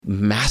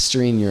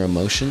mastering your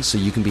emotions so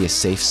you can be a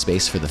safe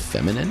space for the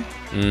feminine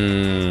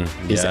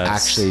is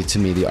actually, to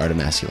me, the art of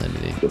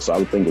masculinity. So I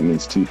would think it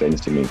means two things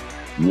to me.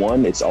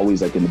 One, it's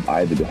always like in the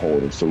eye of the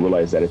beholder. So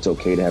realize that it's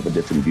okay to have a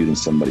different view than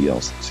somebody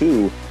else.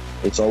 Two,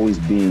 it's always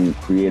being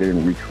created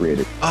and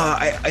recreated.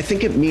 I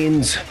think it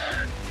means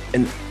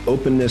an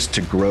openness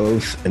to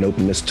growth, an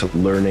openness to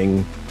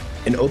learning,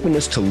 an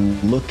openness to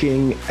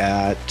looking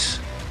at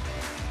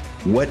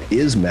what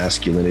is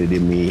masculinity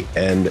to me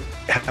and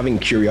having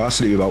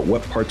curiosity about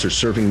what parts are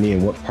serving me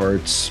and what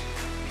parts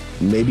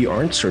maybe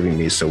aren't serving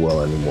me so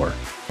well anymore.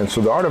 And so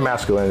the art of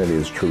masculinity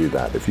is truly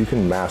that. If you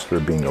can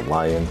master being a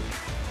lion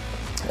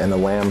and a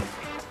lamb,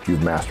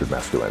 you've mastered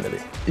masculinity.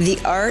 The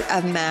art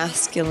of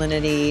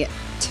masculinity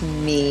to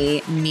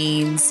me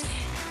means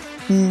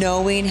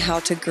knowing how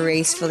to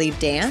gracefully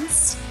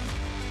dance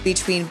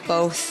between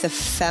both the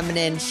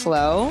feminine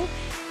flow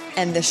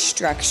and the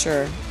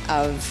structure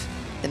of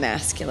the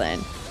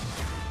masculine.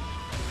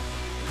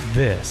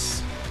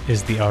 This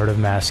is The Art of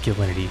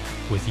Masculinity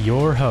with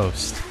your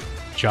host,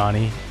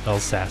 Johnny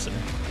Elsasser.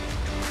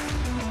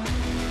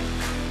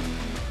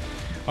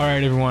 All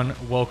right, everyone,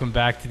 welcome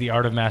back to The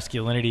Art of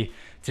Masculinity.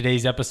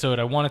 Today's episode,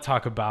 I want to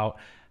talk about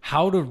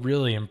how to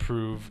really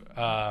improve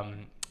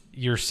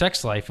your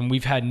sex life. And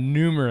we've had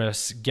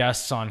numerous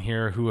guests on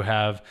here who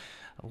have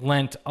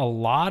lent a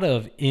lot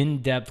of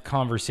in-depth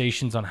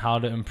conversations on how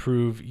to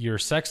improve your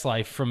sex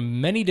life from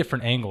many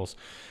different angles.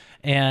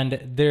 And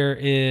there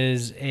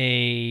is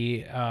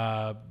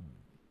a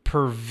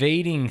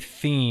pervading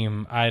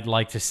theme, I'd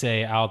like to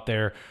say, out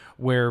there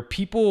where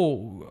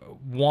people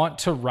want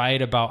to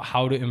write about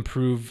how to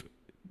improve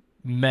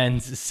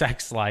men's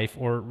sex life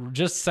or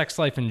just sex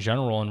life in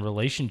general and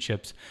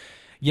relationships.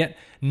 Yet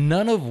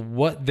none of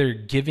what they're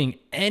giving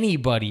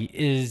anybody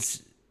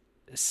is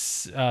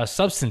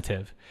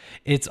substantive.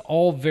 It's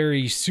all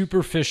very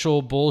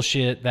superficial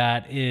bullshit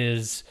that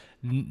is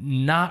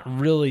not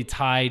really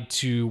tied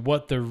to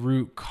what the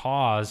root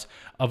cause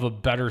of a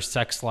better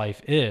sex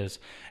life is.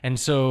 And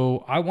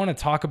so I want to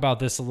talk about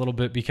this a little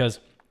bit because,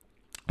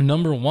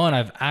 number one,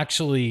 I've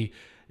actually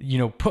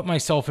put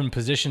myself in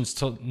positions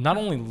to not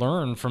only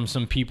learn from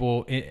some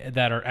people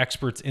that are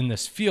experts in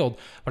this field,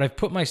 but I've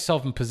put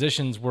myself in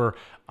positions where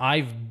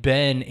I've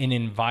been in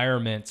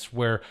environments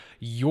where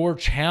you're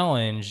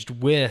challenged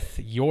with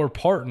your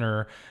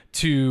partner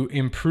to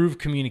improve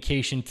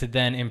communication to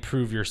then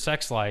improve your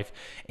sex life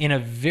in a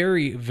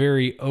very,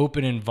 very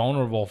open and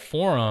vulnerable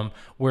forum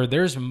where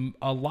there's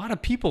a lot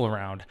of people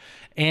around.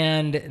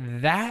 And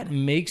that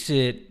makes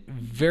it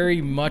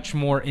very much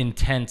more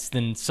intense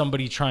than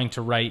somebody trying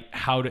to write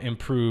how to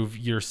improve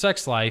your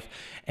sex life.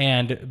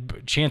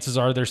 And chances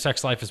are their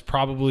sex life is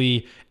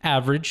probably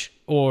average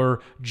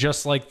or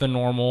just like the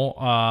normal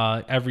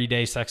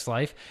everyday sex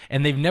life.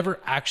 And they've never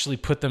actually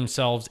put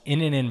themselves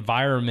in an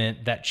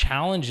environment that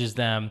challenges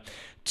them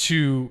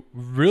to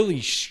really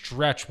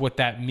stretch what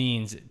that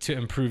means to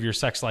improve your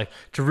sex life,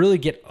 to really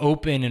get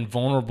open and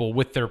vulnerable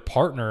with their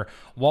partner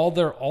while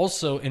they're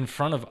also in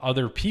front of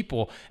other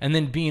people, and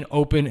then being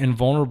open and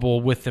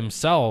vulnerable with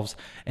themselves.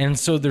 And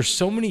so there's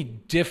so many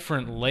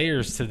different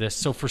layers to this.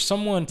 So for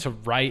someone to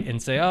write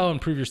and say, oh,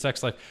 improve your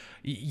sex life,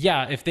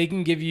 yeah, if they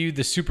can give you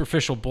the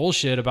superficial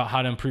bullshit about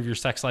how to improve your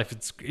sex life,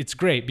 it's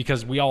great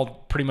because we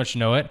all pretty much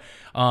know it.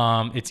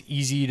 It's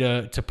easy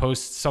to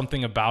post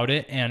something about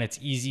it, and it's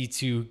easy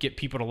to get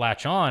people to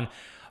latch on.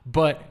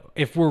 But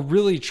if we're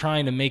really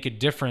trying to make a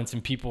difference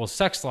in people's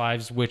sex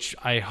lives, which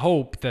I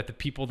hope that the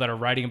people that are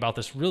writing about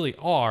this really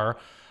are,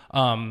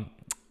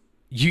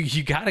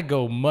 you got to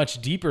go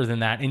much deeper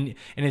than that. And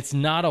it's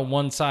not a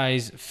one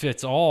size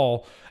fits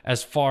all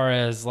as far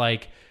as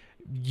like,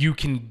 you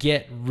can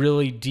get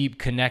really deep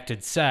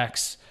connected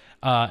sex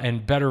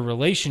and better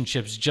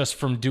relationships just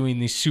from doing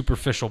these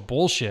superficial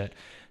bullshit.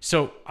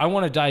 So I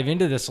want to dive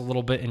into this a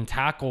little bit and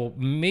tackle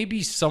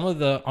maybe some of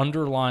the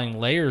underlying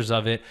layers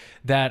of it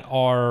that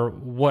are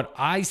what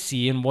I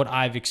see and what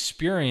I've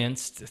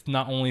experienced,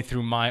 not only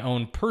through my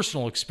own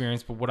personal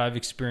experience, but what I've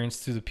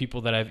experienced through the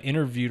people that I've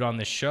interviewed on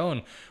this show.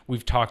 And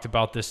we've talked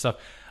about this stuff.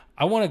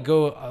 I want to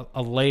go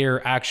a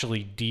layer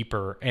actually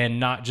deeper and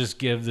not just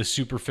give the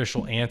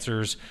superficial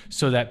answers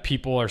so that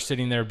people are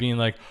sitting there being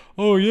like,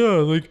 oh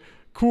yeah, like,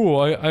 cool,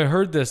 I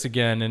heard this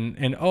again.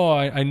 And oh,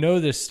 I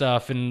know this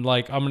stuff. And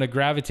like, I'm going to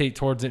gravitate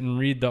towards it and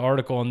read the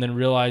article and then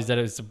realize that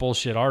it's a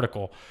bullshit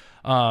article.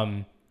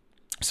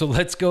 So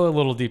let's go a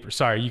little deeper.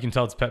 Sorry, you can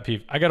tell it's pet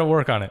peeve. I got to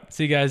work on it.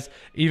 See, guys,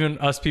 even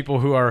us people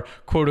who are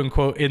quote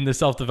unquote in the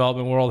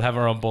self-development world have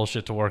our own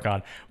bullshit to work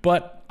on.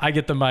 But I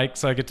get the mic,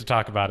 so I get to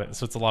talk about it.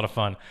 So it's a lot of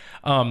fun.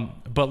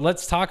 But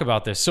let's talk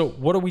about this. So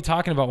what are we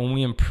talking about when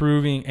we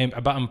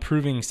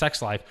improving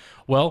sex life?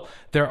 Well,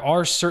 there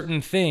are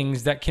certain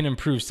things that can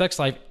improve sex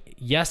life,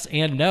 yes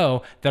and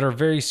no, that are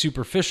very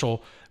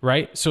superficial,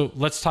 right? So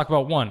let's talk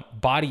about one,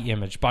 body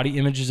image. Body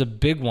image is a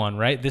big one,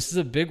 right? This is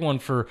a big one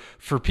for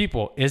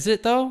people. Is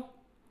it though?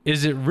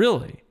 Is it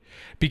really?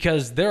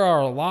 Because there are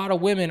a lot of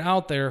women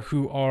out there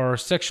who are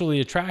sexually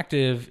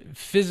attractive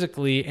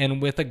physically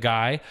and with a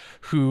guy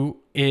who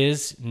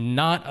is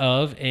not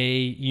of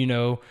a,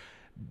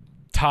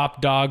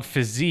 top dog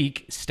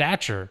physique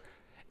stature.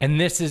 And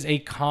this is a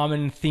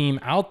common theme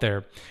out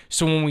there.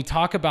 So when we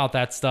talk about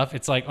that stuff,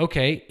 it's like,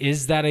 okay,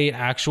 is that an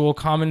actual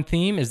common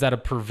theme? Is that a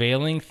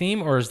prevailing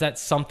theme? Or is that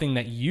something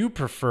that you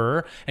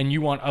prefer and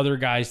you want other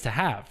guys to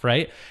have,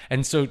 right?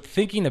 And so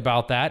thinking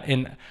about that,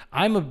 and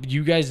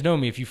you guys know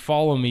me, if you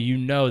follow me, you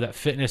know that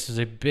fitness is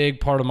a big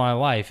part of my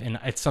life and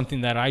it's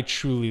something that I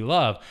truly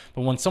love.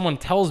 But when someone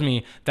tells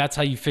me that's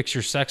how you fix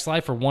your sex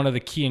life or one of the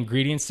key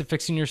ingredients to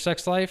fixing your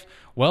sex life,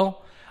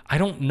 well, I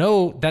don't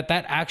know that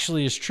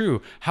actually is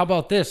true. How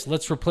about this?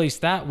 Let's replace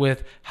that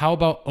with how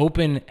about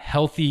open,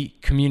 healthy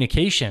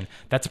communication?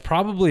 That's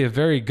probably a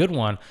very good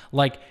one.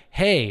 Like,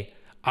 hey,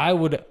 I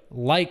would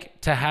like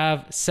to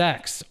have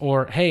sex,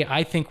 or hey,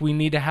 I think we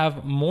need to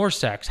have more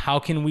sex. How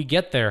can we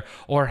get there?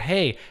 Or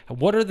hey,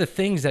 what are the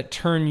things that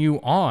turn you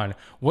on?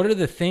 What are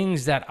the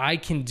things that I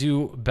can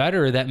do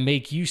better that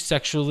make you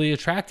sexually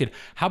attracted?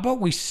 How about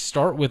we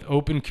start with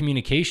open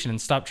communication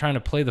and stop trying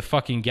to play the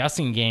fucking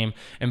guessing game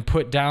and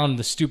put down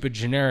the stupid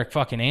generic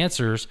fucking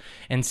answers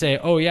and say,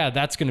 oh yeah,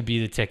 that's going to be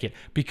the ticket.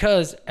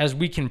 Because as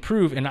we can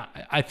prove, and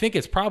I think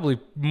it's probably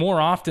more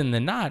often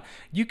than not,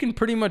 you can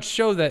pretty much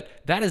show that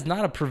is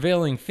not a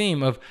prevailing theme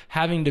of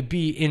having to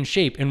be in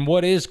shape. And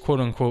what is quote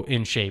unquote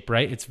in shape,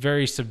 right? It's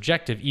very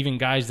subjective. Even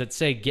guys that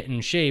say get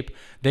in shape,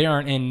 they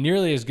aren't in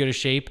nearly as good a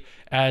shape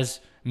as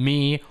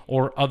me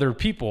or other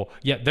people,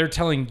 yet they're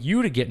telling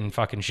you to get in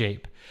fucking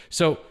shape.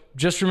 So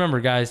just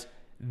remember, guys,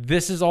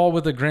 this is all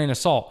with a grain of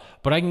salt,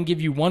 but I can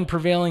give you one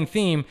prevailing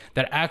theme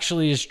that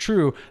actually is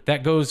true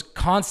that goes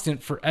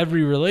constant for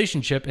every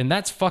relationship, and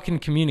that's fucking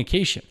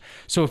communication.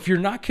 So if you're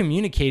not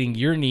communicating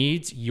your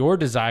needs, your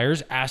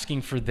desires,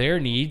 asking for their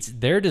needs,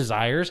 their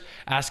desires,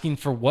 asking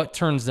for what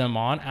turns them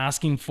on,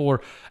 asking for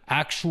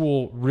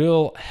actual,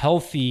 real,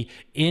 healthy,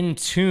 in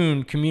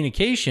tune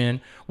communication,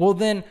 well,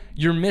 then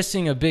you're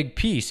missing a big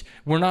piece.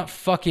 We're not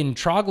fucking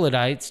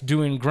troglodytes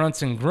doing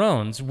grunts and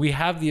groans. We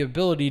have the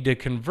ability to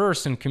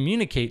converse and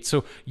communicate.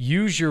 So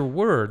use your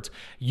words,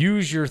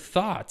 use your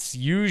thoughts,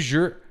 use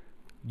your,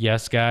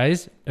 yes,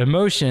 guys,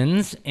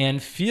 emotions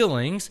and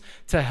feelings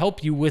to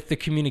help you with the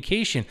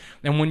communication.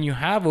 And when you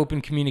have open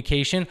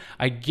communication,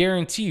 I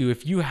guarantee you,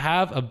 if you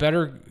have a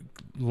better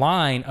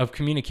line of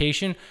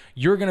communication,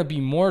 you're going to be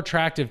more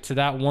attractive to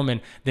that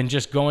woman than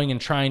just going and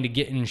trying to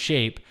get in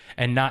shape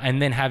and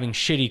then having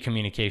shitty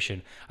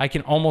communication. I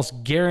can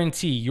almost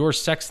guarantee your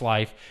sex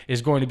life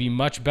is going to be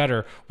much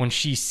better when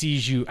she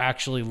sees you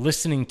actually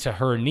listening to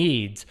her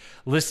needs,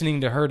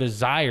 listening to her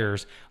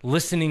desires,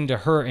 listening to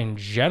her in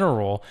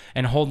general,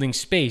 and holding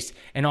space.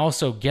 And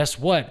also, guess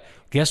what?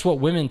 Guess what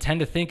women tend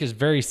to think is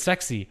very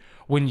sexy?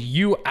 When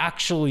you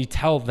actually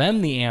tell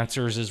them the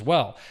answers as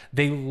well.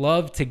 They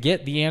love to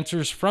get the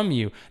answers from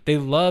you. They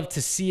love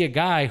to see a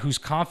guy who's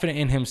confident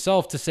in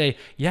himself to say,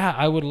 yeah,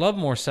 I would love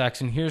more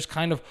sex, and here's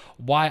kind of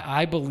why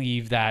I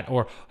believe that,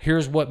 or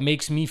here's what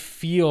makes me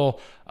feel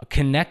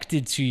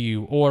connected to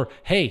you, or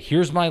hey,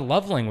 here's my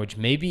love language.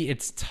 Maybe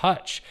it's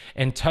touch,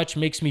 and touch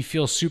makes me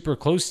feel super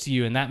close to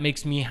you, and that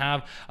makes me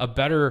have a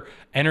better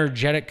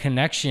energetic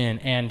connection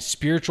and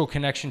spiritual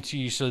connection to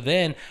you. So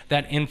then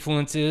that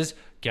influences,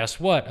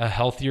 guess what? A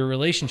healthier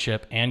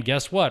relationship. And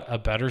guess what? A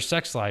better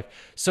sex life.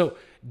 So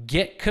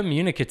get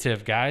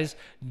communicative, guys.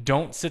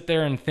 Don't sit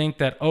there and think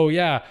that, oh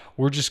yeah,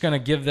 we're just going to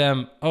give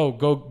them, oh,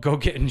 go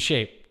get in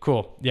shape.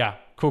 Cool. Yeah.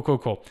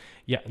 Cool.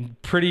 Yeah.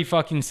 Pretty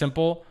fucking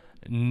simple.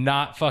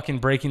 Not fucking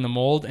breaking the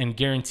mold, and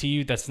guarantee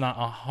you that's not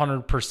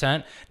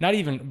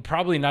 100%,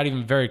 probably not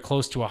even very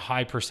close to a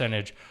high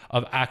percentage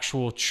of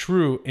actual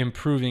true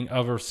improving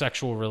of a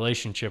sexual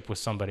relationship with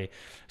somebody.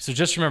 So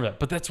just remember that.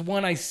 But that's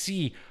one I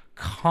see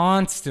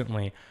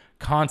constantly,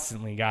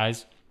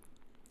 guys.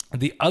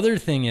 The other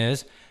thing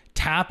is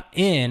tap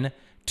in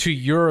to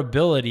your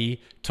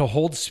ability to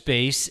hold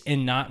space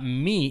and not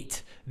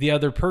meet the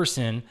other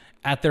person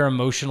at their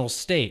emotional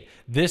state.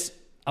 This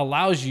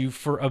allows you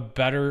for a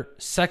better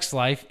sex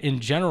life in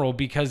general,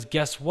 because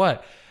guess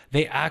what?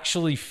 They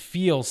actually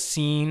feel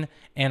seen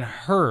and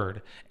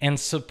heard and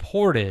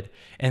supported,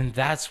 and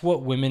that's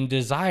what women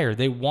desire.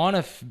 They want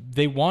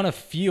to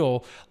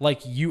feel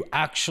like you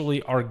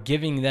actually are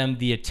giving them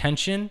the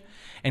attention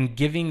and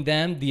giving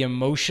them the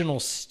emotional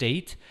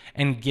state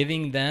and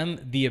giving them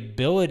the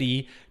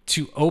ability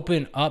to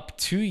open up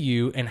to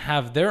you and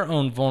have their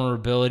own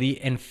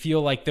vulnerability and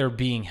feel like they're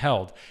being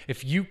held.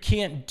 If you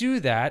can't do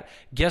that,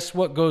 guess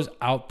what goes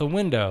out the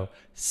window?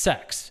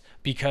 Sex.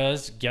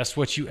 Because guess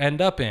what you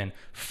end up in?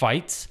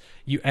 Fights.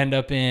 You end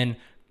up in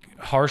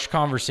harsh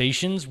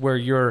conversations where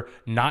you're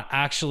not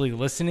actually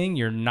listening,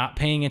 you're not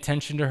paying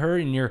attention to her,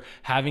 and you're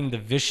having the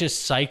vicious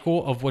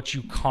cycle of what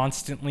you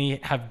constantly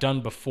have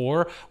done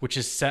before, which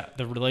is set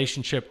the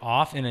relationship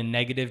off in a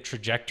negative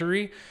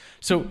trajectory.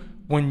 So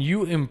when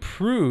you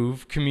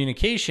improve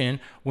communication,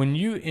 when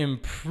you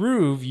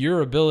improve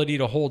your ability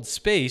to hold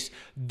space,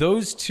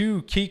 those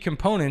two key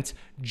components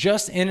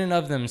just in and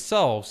of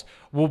themselves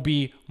will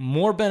be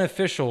more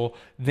beneficial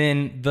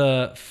than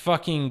the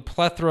fucking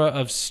plethora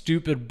of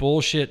stupid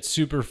bullshit,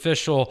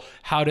 superficial,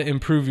 how to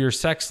improve your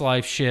sex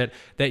life shit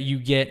that you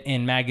get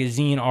in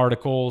magazine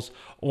articles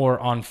or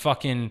on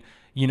fucking,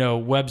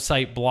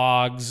 website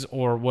blogs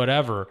or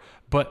whatever.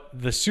 But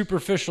the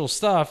superficial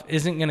stuff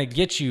isn't going to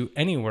get you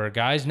anywhere,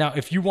 guys. Now,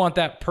 if you want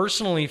that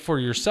personally for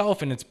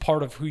yourself and it's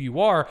part of who you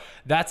are,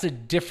 that's a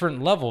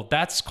different level.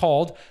 That's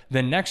called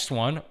the next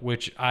one,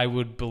 which I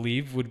would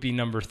believe would be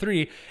number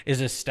 3,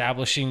 is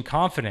establishing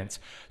confidence.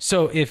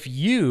 So if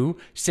you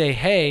say,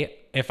 hey,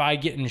 if I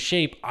get in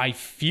shape, I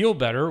feel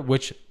better,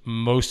 which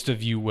most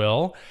of you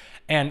will.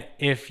 And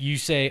if you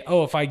say,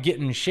 oh, if I get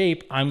in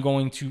shape, I'm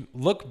going to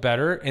look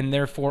better, and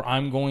therefore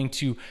I'm going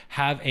to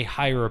have a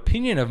higher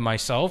opinion of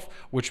myself,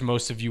 which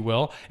most of you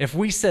will. If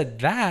we said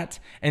that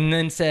and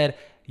then said,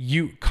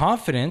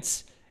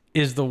 confidence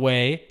is the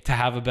way to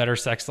have a better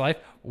sex life,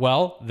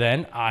 well,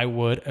 then I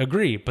would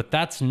agree. But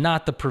that's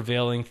not the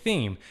prevailing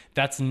theme.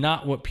 That's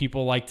not what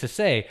people like to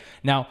say.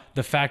 Now,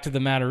 the fact of the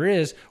matter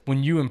is,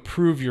 when you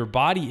improve your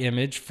body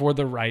image for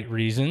the right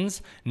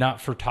reasons, not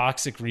for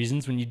toxic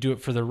reasons, when you do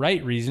it for the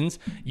right reasons,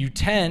 you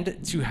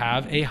tend to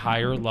have a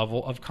higher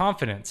level of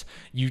confidence.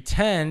 You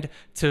tend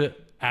to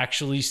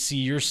actually see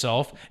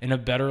yourself in a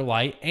better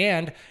light,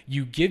 and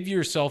you give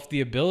yourself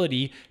the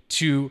ability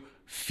to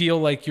feel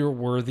like you're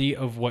worthy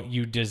of what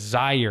you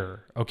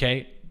desire,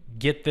 okay?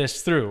 Get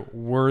this through.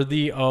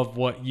 Worthy of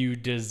what you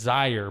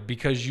desire,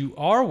 because you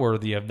are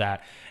worthy of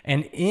that.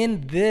 And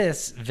in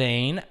this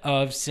vein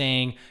of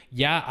saying,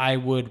 yeah, I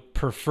would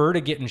prefer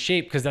to get in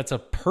shape because that's a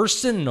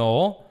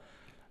personal,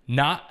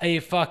 not a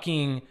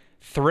fucking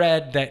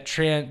thread that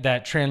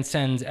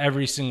transcends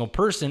every single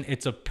person.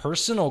 It's a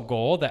personal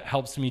goal that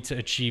helps me to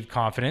achieve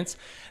confidence.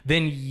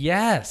 Then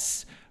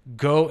yes,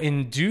 go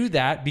and do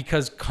that,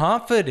 because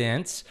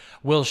confidence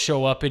will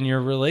show up in your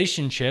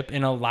relationship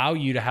and allow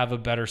you to have a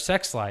better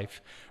sex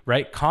life,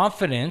 right?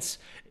 Confidence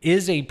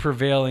is a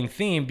prevailing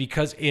theme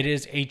because it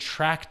is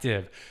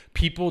attractive.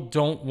 People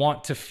don't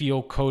want to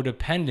feel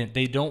codependent.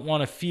 They don't want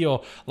to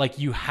feel like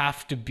you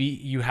have to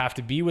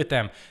be with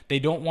them. They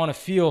don't want to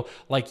feel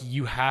like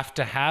you have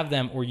to have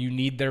them or you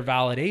need their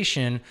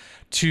validation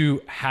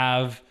to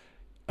have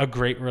a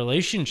great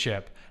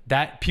relationship.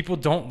 That people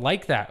don't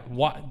like that.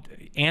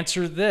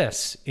 Answer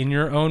this in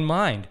your own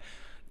mind.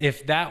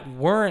 If that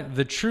weren't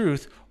the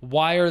truth,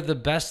 why are the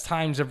best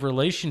times of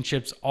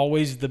relationships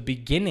always the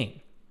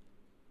beginning?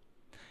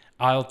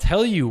 I'll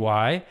tell you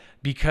why.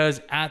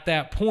 Because at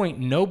that point,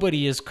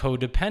 nobody is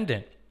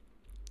codependent.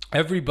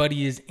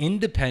 Everybody is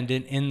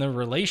independent in the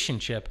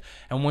relationship.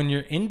 And when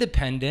you're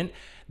independent,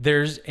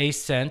 there's a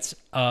sense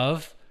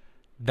of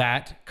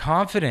that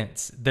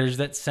confidence. There's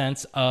that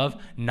sense of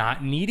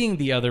not needing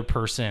the other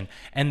person.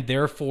 And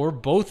therefore,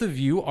 both of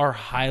you are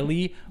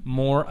highly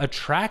more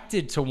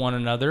attracted to one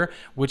another,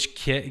 which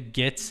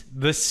gets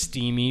the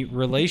steamy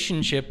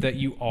relationship that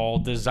you all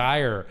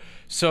desire.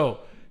 So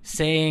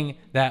saying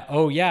that,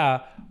 oh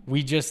yeah,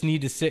 we just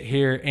need to sit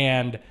here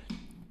and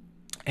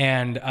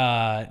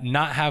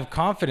not have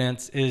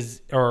confidence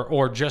is,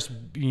 or just,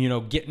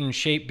 get in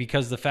shape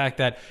because the fact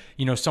that,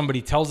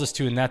 somebody tells us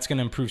to, and that's going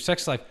to improve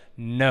sex life.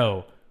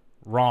 No,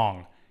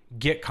 wrong.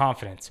 Get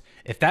confidence.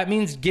 If that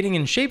means getting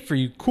in shape for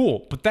you,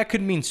 cool. But that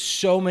could mean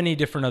so many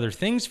different other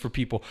things for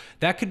people.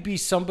 That could be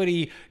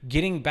somebody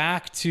getting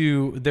back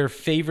to their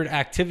favorite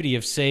activity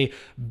of, say,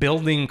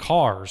 building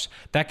cars.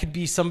 That could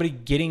be somebody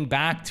getting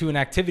back to an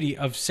activity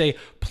of, say,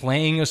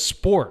 playing a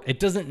sport. It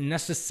doesn't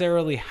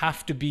necessarily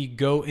have to be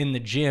go in the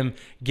gym,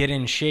 get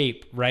in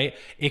shape, right?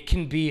 It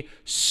can be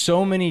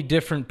so many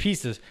different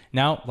pieces.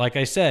 Now, like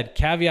I said,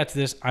 caveat to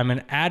this, I'm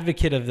an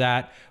advocate of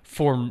that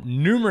for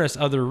numerous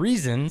other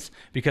reasons,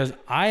 because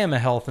I am a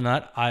health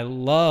nut. I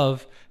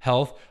love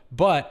health,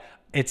 but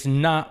it's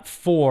not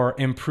for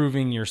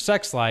improving your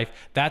sex life.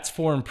 That's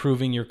for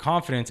improving your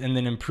confidence and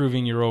then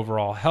improving your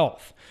overall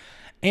health.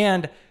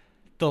 And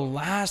the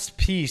last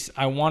piece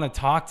I want to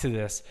talk to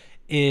this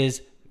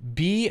is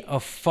be a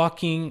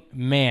fucking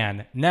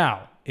man.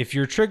 Now, if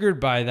you're triggered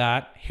by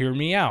that, hear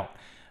me out.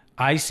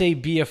 I say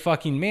be a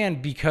fucking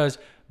man because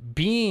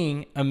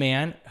being a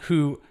man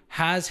who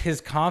has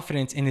his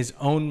confidence in his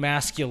own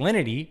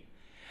masculinity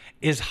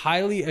is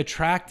highly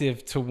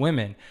attractive to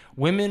women.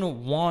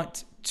 Women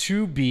want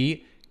to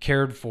be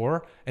cared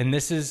for. And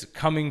this is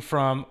coming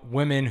from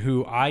women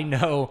who I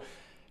know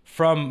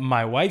from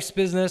my wife's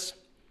business,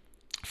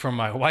 from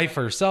my wife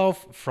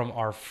herself, from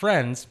our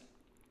friends.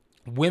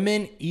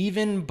 Women,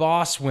 even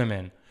boss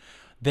women,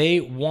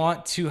 they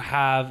want to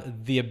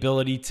have the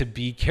ability to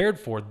be cared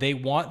for. They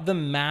want the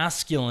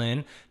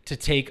masculine to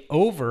take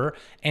over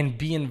and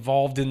be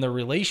involved in the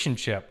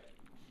relationship.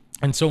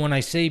 And so when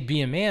I say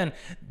be a man,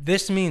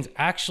 this means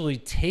actually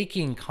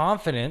taking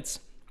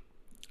confidence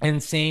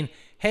and saying,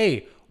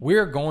 hey,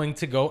 we're going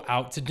to go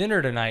out to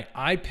dinner tonight.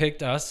 I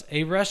picked us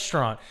a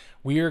restaurant.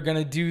 We are going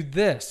to do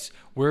this.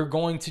 We're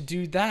going to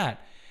do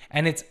that.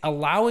 And it's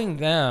allowing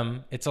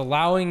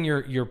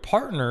your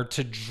partner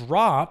to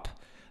drop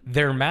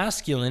their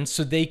masculine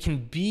so they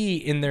can be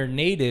in their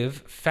native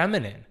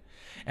feminine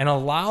and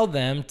allow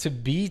them to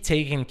be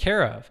taken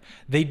care of.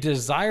 They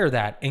desire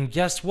that. And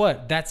guess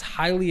what? That's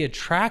highly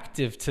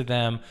attractive to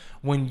them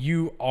when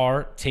you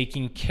are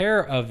taking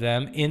care of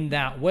them in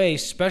that way,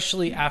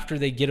 especially after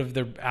they get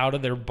out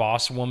of their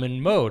boss woman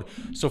mode.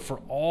 So for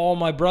all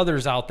my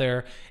brothers out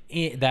there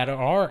that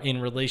are in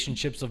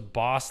relationships of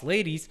boss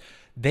ladies,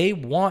 they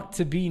want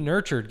to be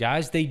nurtured,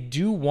 guys. They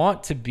do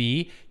want to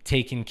be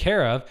taken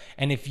care of.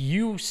 And if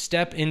you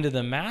step into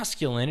the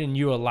masculine and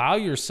you allow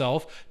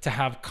yourself to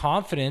have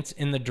confidence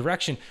in the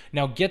direction.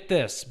 Now get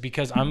this,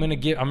 because I'm going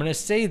to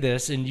say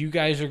this and you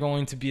guys are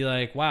going to be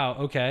like, wow,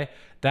 okay,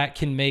 that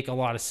can make a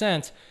lot of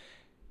sense.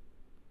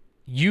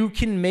 You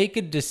can make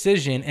a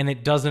decision and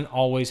it doesn't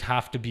always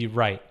have to be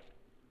right.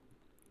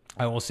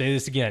 I will say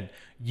this again.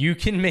 You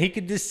can make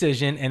a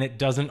decision and it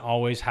doesn't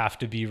always have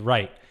to be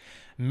right.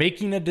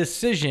 Making a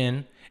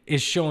decision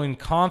is showing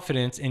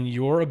confidence in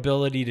your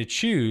ability to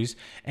choose.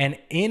 And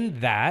in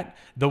that,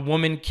 the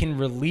woman can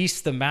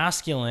release the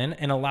masculine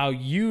and allow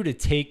you to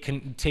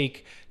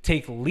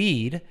take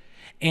lead.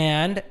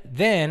 And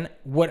then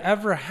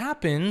whatever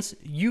happens,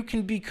 you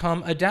can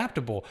become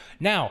adaptable.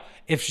 Now,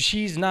 if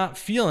she's not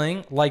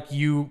feeling like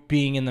you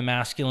being in the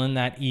masculine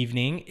that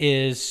evening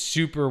is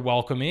super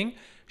welcoming,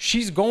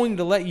 she's going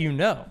to let you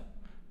know.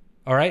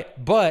 All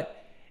right.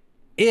 But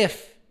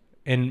if,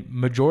 and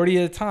majority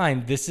of the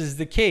time, this is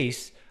the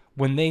case,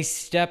 when they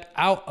step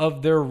out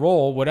of their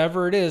role,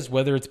 whatever it is,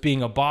 whether it's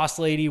being a boss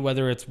lady,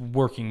 whether it's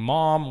working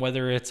mom,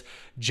 whether it's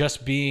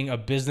just being a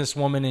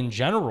businesswoman in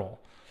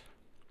general,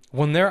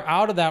 when they're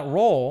out of that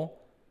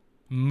role,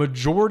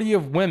 majority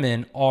of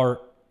women are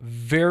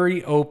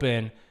very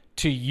open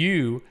to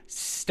you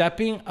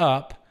stepping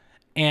up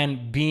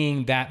and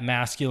being that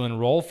masculine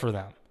role for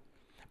them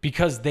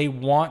because they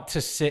want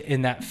to sit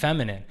in that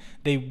feminine.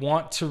 They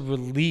want to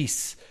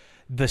release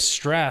the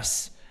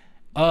stress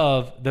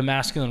of the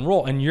masculine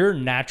role, and you're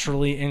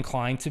naturally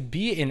inclined to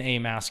be in a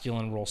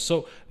masculine role.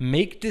 So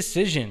make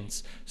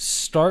decisions.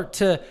 Start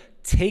to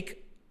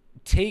take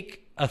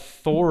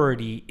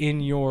authority in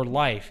your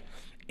life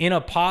in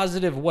a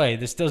positive way.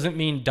 This doesn't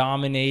mean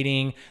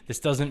dominating. This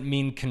doesn't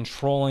mean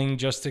controlling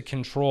just to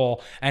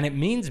control. And it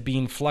means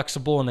being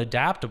flexible and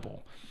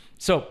adaptable.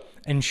 So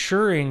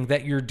ensuring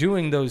that you're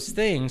doing those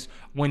things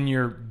when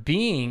you're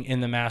being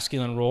in the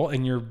masculine role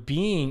and you're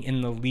being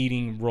in the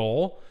leading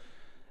role,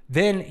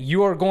 then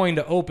you are going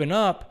to open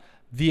up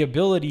the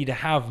ability to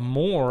have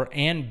more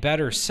and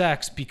better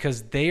sex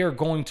because they are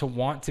going to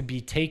want to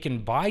be taken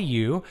by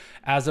you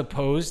as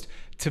opposed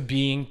to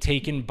being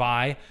taken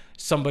by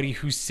somebody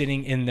who's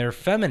sitting in their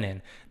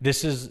feminine.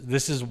 This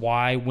is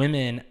why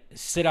women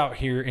sit out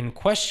here and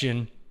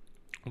question,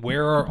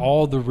 where are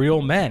all the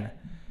real men?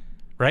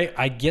 Right?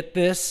 I get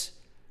this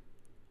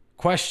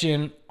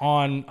question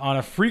on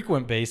a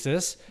frequent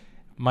basis.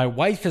 My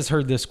wife has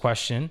heard this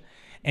question,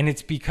 and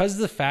it's because of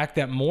the fact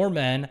that more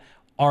men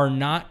are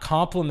not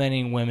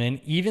complimenting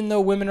women, even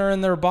though women are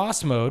in their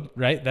boss mode,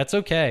 right? That's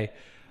okay.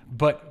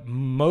 But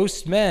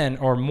most men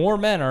or more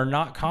men are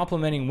not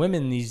complimenting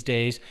women these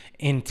days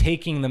in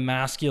taking the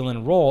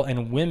masculine role,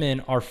 and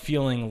women are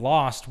feeling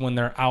lost when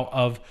they're out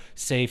of,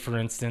 say, for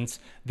instance,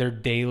 their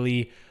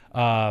daily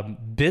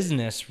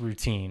business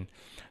routine.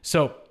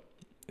 So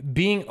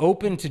being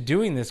open to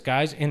doing this,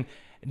 guys, and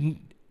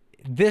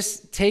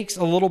this takes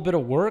a little bit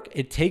of work.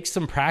 It takes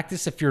some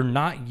practice if you're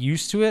not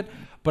used to it.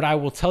 But I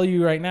will tell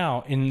you right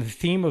now, in the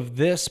theme of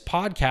this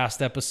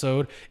podcast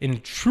episode,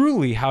 in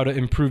truly how to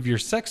improve your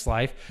sex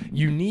life,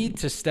 you need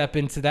to step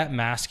into that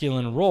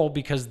masculine role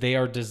because they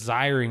are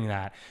desiring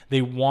that.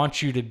 They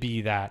want you to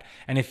be that.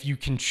 And if you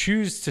can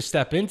choose to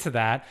step into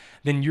that,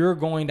 then you're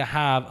going to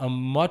have a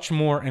much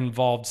more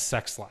involved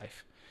sex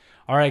life.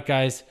 All right,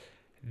 guys.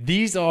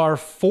 These are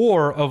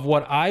 4 of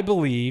what I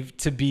believe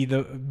to be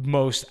the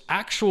most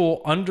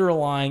actual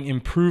underlying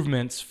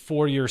improvements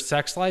for your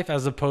sex life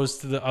as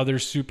opposed to the other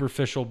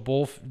superficial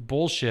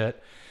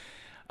bullshit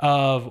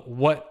of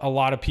what a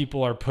lot of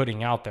people are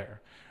putting out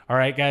there. All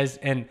right, guys.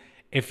 And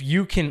if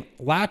you can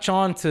latch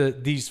on to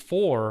these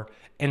 4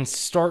 and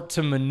start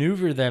to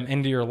maneuver them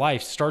into your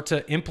life, start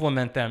to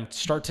implement them,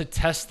 start to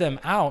test them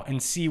out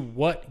and see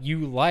what you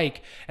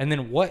like, and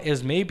then what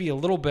is maybe a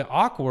little bit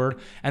awkward,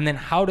 and then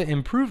how to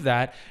improve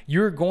that,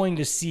 you're going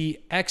to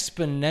see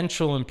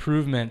exponential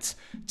improvements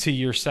to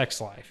your sex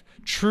life,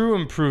 true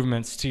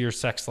improvements to your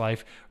sex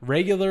life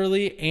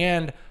regularly,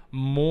 and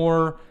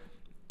more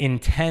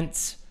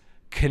intense,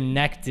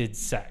 connected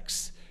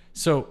sex.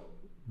 So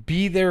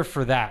be there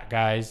for that,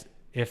 guys.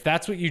 If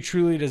that's what you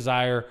truly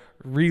desire,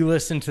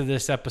 re-listen to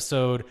this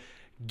episode,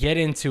 get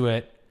into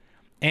it,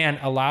 and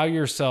allow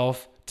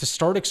yourself to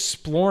start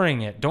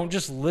exploring it. Don't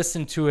just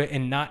listen to it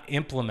and not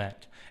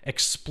implement.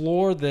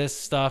 Explore this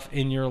stuff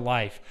in your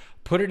life.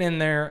 put it in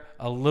there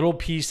a little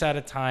piece at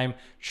a time,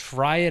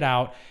 try it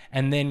out,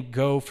 and then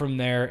go from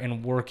there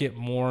and work it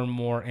more and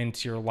more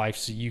into your life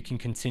so you can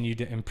continue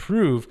to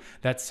improve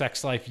that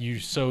sex life you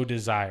so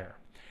desire.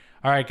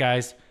 All right,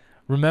 guys,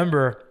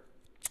 remember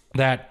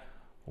that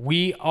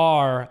we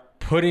are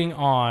putting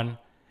on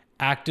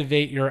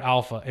Activate Your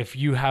Alpha. If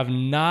you have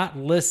not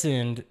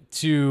listened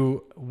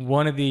to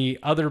one of the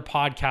other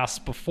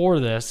podcasts before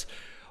this,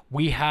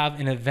 we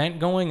have an event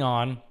going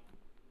on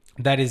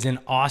that is in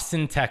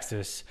Austin,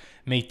 Texas,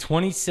 May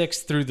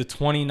 26th through the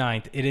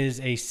 29th. It is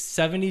a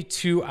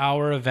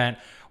 72-hour event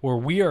where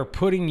we are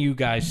putting you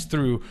guys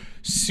through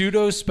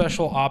pseudo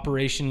special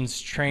operations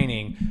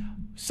training,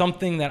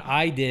 something that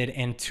I did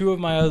and two of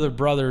my other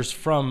brothers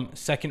from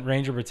 2nd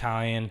Ranger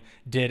Battalion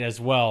did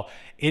as well.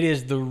 It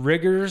is the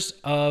rigors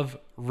of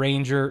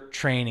Ranger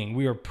training.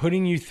 We are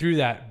putting you through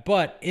that,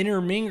 but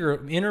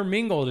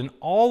intermingled in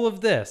all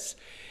of this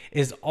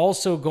is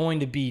also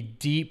going to be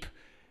deep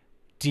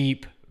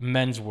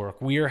men's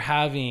work. We are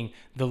having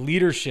the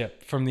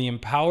leadership from the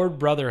Empowered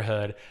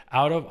Brotherhood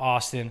out of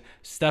Austin.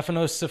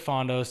 Stefanos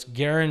Sifandos,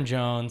 Garen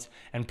Jones,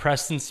 and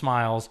Preston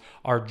Smiles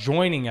are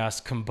joining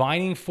us,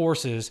 combining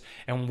forces,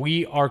 and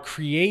we are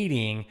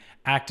creating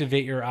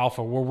Activate Your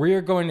Alpha, where we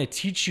are going to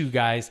teach you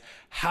guys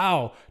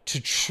how to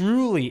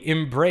truly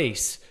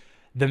embrace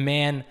the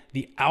man,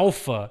 the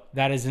alpha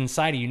that is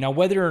inside of you. Now,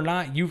 whether or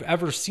not you've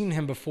ever seen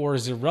him before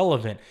is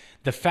irrelevant.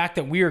 The fact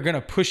that we are going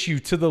to push you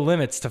to the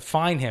limits to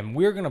find him.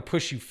 We're going to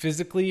push you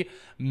physically,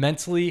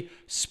 mentally,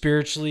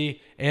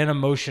 spiritually, and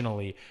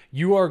emotionally.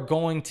 You are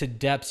going to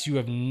depths you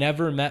have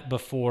never met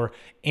before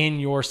in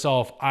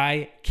yourself.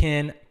 I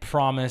can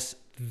promise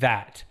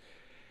that.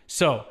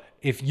 So,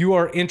 if you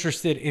are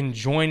interested in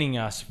joining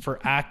us for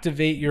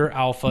Activate Your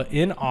Alpha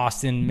in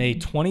Austin, May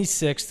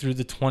 26th through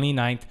the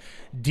 29th,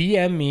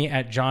 DM me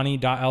at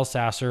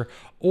johnny.elsasser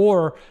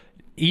or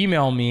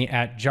email me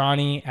at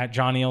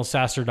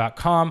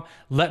johnny@johnnyelsasser.com.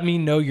 Let me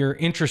know you're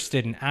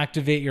interested in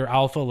Activate Your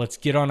Alpha. Let's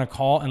get on a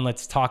call and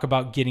let's talk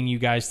about getting you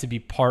guys to be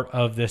part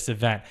of this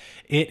event.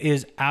 It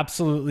is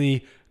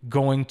absolutely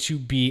going to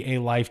be a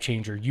life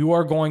changer. You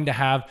are going to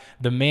have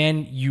the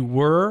man you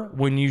were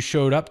when you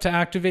showed up to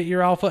Activate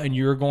Your Alpha, and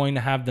you're going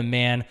to have the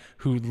man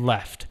who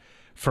left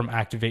from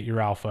Activate Your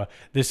Alpha.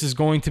 This is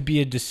going to be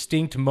a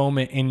distinct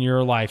moment in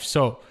your life.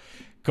 So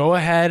go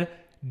ahead,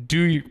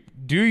 do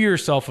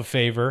yourself a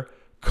favor.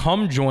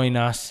 Come join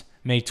us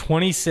May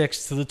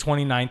 26th to the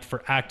 29th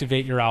for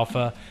Activate Your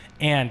Alpha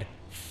and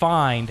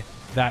find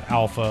that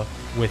alpha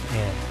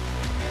within.